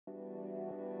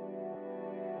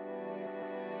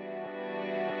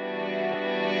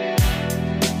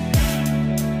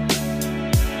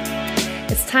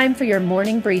time for your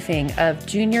morning briefing of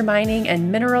junior mining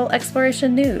and mineral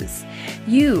exploration news.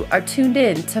 You are tuned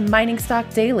in to Mining Stock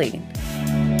Daily.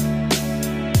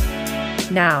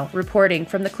 Now, reporting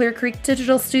from the Clear Creek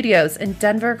Digital Studios in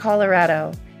Denver,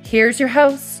 Colorado, here's your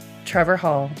host, Trevor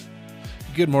Hall.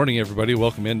 Good morning, everybody.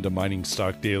 Welcome into Mining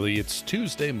Stock Daily. It's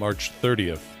Tuesday, March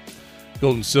 30th.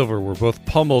 Gold and silver were both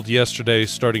pummeled yesterday,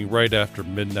 starting right after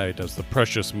midnight, as the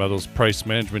precious metals price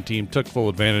management team took full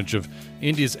advantage of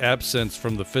India's absence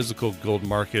from the physical gold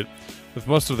market, with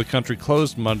most of the country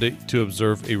closed Monday to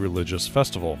observe a religious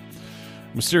festival.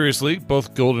 Mysteriously,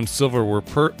 both gold and silver were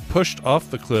pushed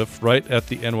off the cliff right at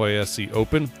the NYSE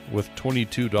Open, with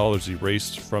 $22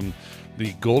 erased from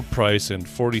the gold price and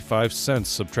 45 cents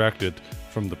subtracted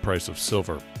from the price of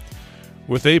silver.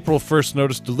 With April 1st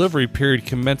notice delivery period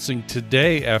commencing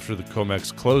today after the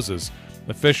COMEX closes,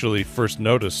 officially first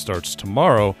notice starts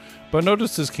tomorrow, but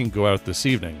notices can go out this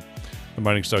evening. The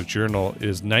Mining Stock Journal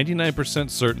is 99%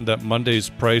 certain that Monday's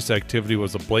price activity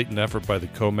was a blatant effort by the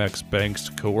COMEX banks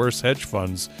to coerce hedge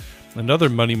funds and other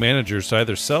money managers to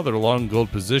either sell their long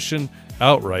gold position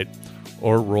outright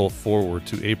or roll forward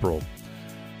to April.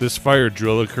 This fire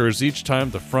drill occurs each time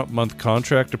the front month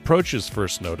contract approaches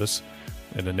first notice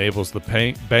and enables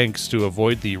the banks to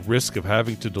avoid the risk of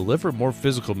having to deliver more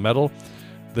physical metal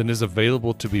than is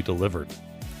available to be delivered.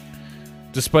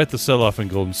 Despite the sell-off in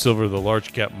gold and silver, the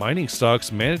large-cap mining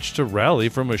stocks managed to rally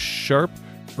from a sharp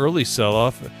early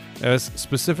sell-off, as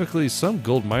specifically some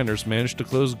gold miners managed to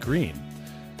close green,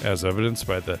 as evidenced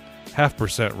by the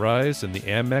 0.5% rise in the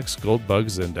Amex Gold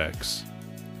Bugs Index.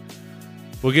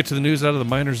 We'll get to the news out of the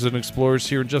miners and explorers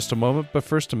here in just a moment, but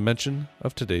first a mention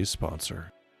of today's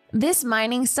sponsor. This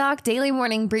Mining Stock Daily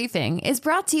Morning Briefing is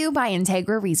brought to you by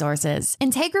Integra Resources.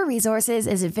 Integra Resources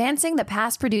is advancing the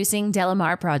past-producing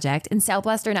DeLamar project in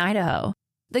southwestern Idaho.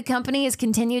 The company has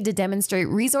continued to demonstrate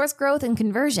resource growth and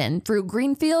conversion through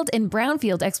greenfield and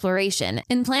brownfield exploration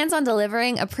and plans on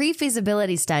delivering a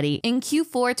pre-feasibility study in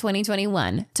Q4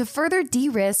 2021 to further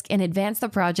de-risk and advance the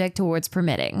project towards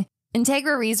permitting.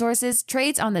 Integra Resources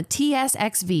trades on the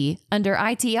TSXV under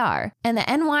ITR and the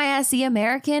NYSE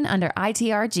American under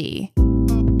ITRG.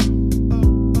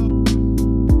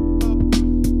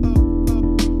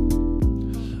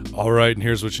 All right, and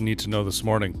here's what you need to know this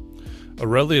morning.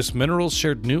 Aurelius Minerals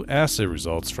shared new assay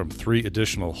results from 3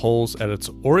 additional holes at its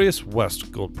Aureus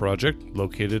West gold project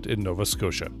located in Nova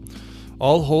Scotia.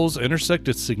 All holes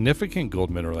intersected significant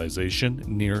gold mineralization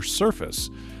near surface,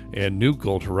 and new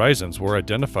gold horizons were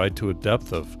identified to a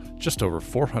depth of just over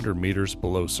 400 meters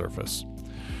below surface.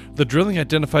 The drilling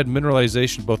identified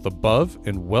mineralization both above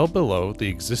and well below the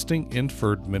existing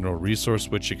inferred mineral resource,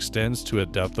 which extends to a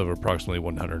depth of approximately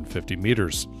 150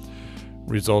 meters.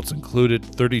 Results included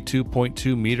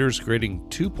 32.2 meters grading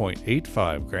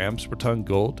 2.85 grams per ton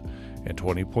gold and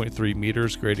 20.3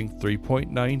 meters grading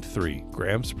 3.93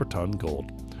 grams per ton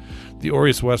gold. The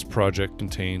Aureus West project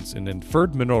contains an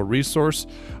inferred mineral resource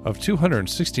of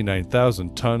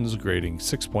 269,000 tons grading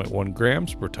 6.1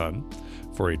 grams per ton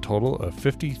for a total of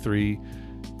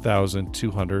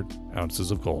 53,200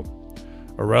 ounces of gold.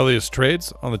 Aurelius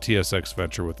trades on the TSX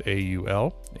Venture with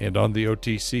AUL and on the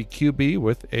OTCQB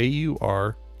with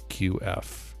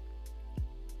AURQF.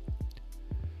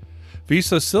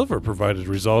 Visa Silver provided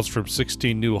results from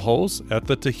 16 new holes at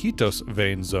the Tajitos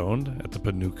vein zone at the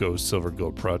Panuco Silver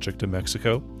Gold Project in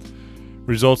Mexico.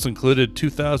 Results included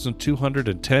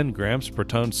 2,210 grams per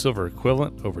ton silver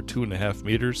equivalent over 2.5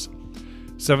 meters,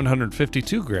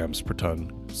 752 grams per ton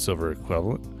silver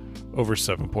equivalent over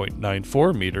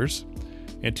 7.94 meters,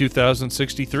 and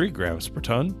 2,063 grams per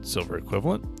ton silver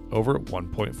equivalent over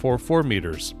 1.44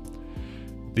 meters.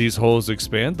 These holes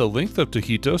expand the length of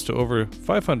Tajitos to over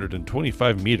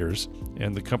 525 meters,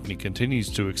 and the company continues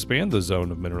to expand the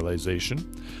zone of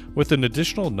mineralization, with an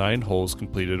additional 9 holes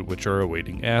completed which are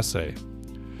awaiting assay.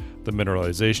 The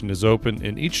mineralization is open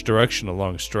in each direction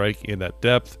along strike and at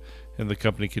depth, and the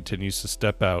company continues to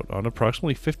step out on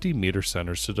approximately 50 meter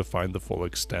centers to define the full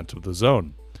extent of the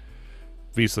zone.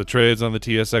 Visa trades on the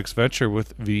TSX Venture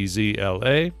with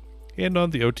VZLA and on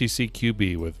the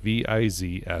OTCQB with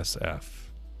VIZSF.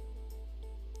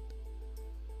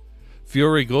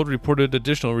 Fiore Gold reported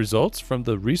additional results from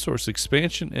the resource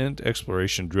expansion and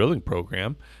exploration drilling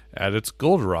program at its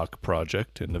Gold Rock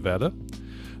project in Nevada.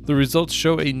 The results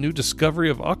show a new discovery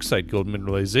of oxide gold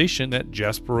mineralization at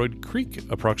Jasperoid Creek,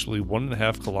 approximately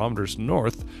 1.5 kilometers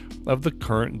north of the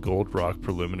current Gold Rock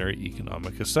preliminary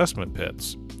economic assessment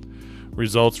pits.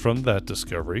 Results from that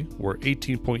discovery were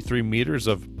 18.3 meters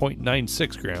of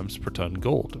 0.96 grams per ton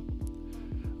gold.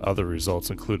 Other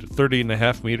results included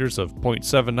 30.5 meters of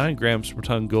 0.79 grams per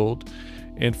ton gold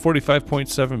and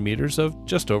 45.7 meters of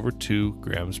just over 2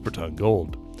 grams per ton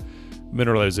gold.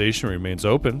 Mineralization remains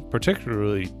open,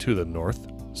 particularly to the north,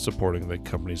 supporting the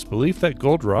company's belief that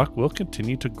Gold Rock will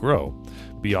continue to grow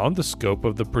beyond the scope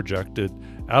of the projected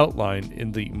outline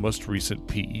in the most recent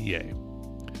PEA.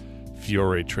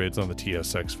 Fiore trades on the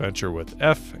TSX Venture with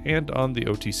F and on the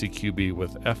OTCQB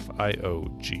with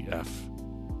FIOGF.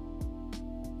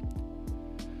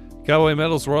 Galway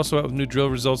Metals were also out with new drill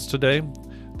results today.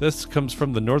 This comes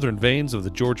from the northern veins of the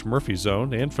George Murphy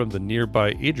Zone and from the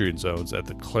nearby Adrian Zones at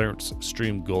the Clarence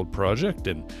Stream Gold Project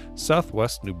in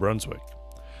southwest New Brunswick.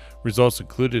 Results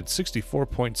included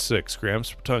 64.6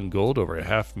 grams per ton gold over a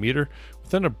half meter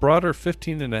within a broader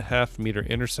 15.5 meter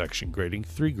intersection grading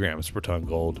 3 grams per ton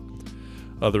gold.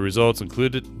 Other results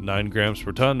included 9 grams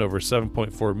per ton over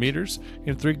 7.4 meters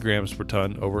and 3 grams per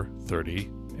ton over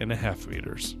 30.5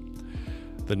 meters.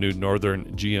 The new northern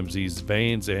GMZ's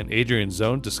veins and Adrian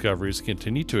Zone discoveries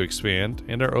continue to expand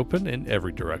and are open in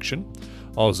every direction.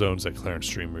 All zones at Clarence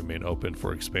Stream remain open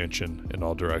for expansion in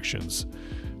all directions.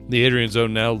 The Adrian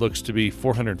Zone now looks to be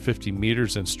 450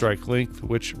 meters in strike length,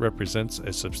 which represents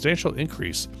a substantial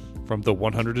increase from the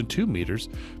 102 meters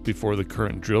before the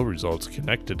current drill results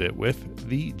connected it with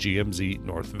the GMZ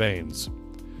North veins.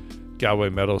 Galway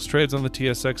Metals trades on the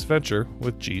TSX Venture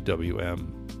with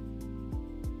GWM.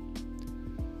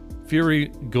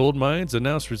 Fury Gold Mines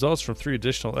announced results from 3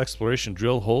 additional exploration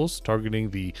drill holes targeting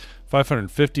the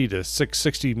 550 to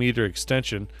 660 meter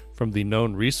extension from the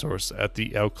known resource at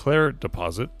the Eau Claire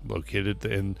deposit located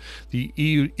in the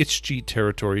Ichchi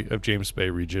territory of James Bay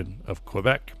region of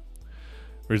Quebec.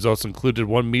 Results included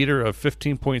 1 meter of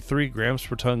 15.3 grams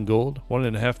per ton gold,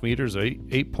 1.5 meters of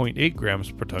 8.8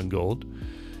 grams per ton gold,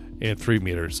 and 3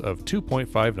 meters of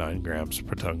 2.59 grams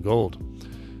per ton gold.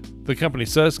 The company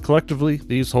says collectively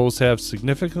these holes have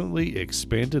significantly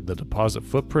expanded the deposit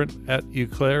footprint at Eau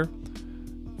Claire.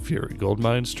 Fury Gold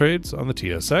Mines trades on the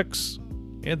TSX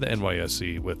and the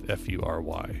NYSE with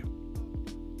FURY.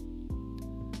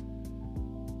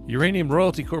 Uranium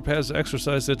Royalty Corp has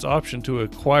exercised its option to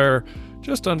acquire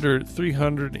just under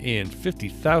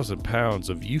 350,000 pounds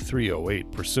of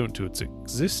U3O8 pursuant to its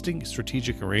existing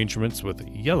strategic arrangements with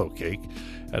Yellowcake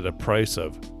at a price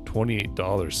of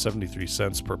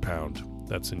 $28.73 per pound.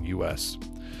 That's in US.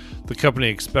 The company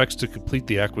expects to complete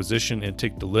the acquisition and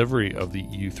take delivery of the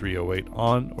U3O8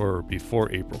 on or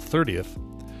before April 30th.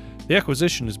 The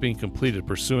acquisition is being completed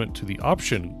pursuant to the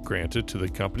option granted to the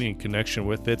company in connection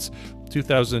with its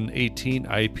 2018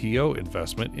 IPO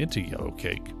investment into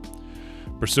Yellowcake.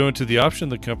 Pursuant to the option,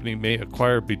 the company may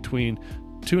acquire between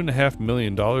 $2.5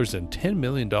 million and $10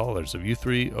 million of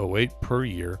U3O8 per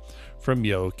year from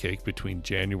Yellowcake between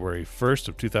January 1st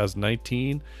of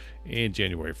 2019 and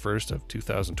January 1st of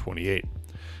 2028,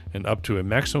 and up to a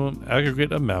maximum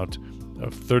aggregate amount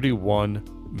of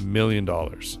 $31 million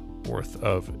worth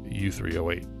of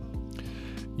U3O8.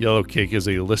 Yellowcake is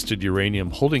a listed uranium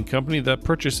holding company that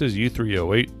purchases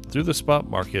U3O8 through the spot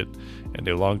market and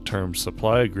a long-term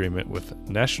supply agreement with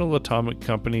National Atomic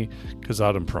Company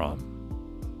Kazatomprom.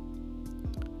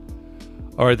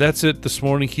 All right, that's it this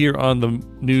morning here on the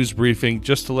news briefing.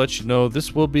 Just to let you know,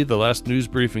 this will be the last news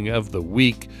briefing of the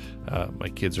week. My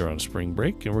kids are on spring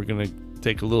break, and we're going to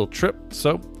take a little trip,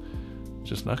 so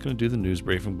just not going to do the news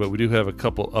briefing, but we do have a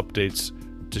couple updates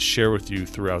to share with you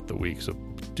throughout the week, so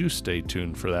do stay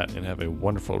tuned for that and have a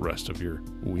wonderful rest of your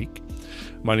week.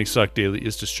 Mining Stock Daily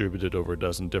is distributed over a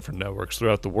dozen different networks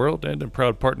throughout the world and in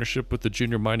proud partnership with the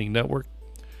Junior Mining Network.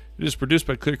 It is produced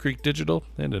by Clear Creek Digital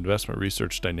and Investment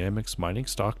Research Dynamics Mining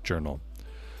Stock Journal.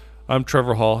 I'm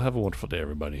Trevor Hall. Have a wonderful day,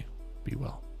 everybody. Be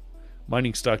well.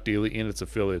 Mining Stock Daily and its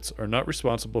affiliates are not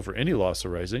responsible for any loss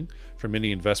arising from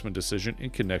any investment decision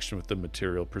in connection with the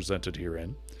material presented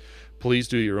herein. Please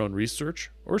do your own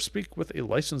research or speak with a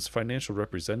licensed financial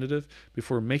representative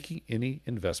before making any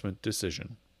investment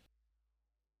decision.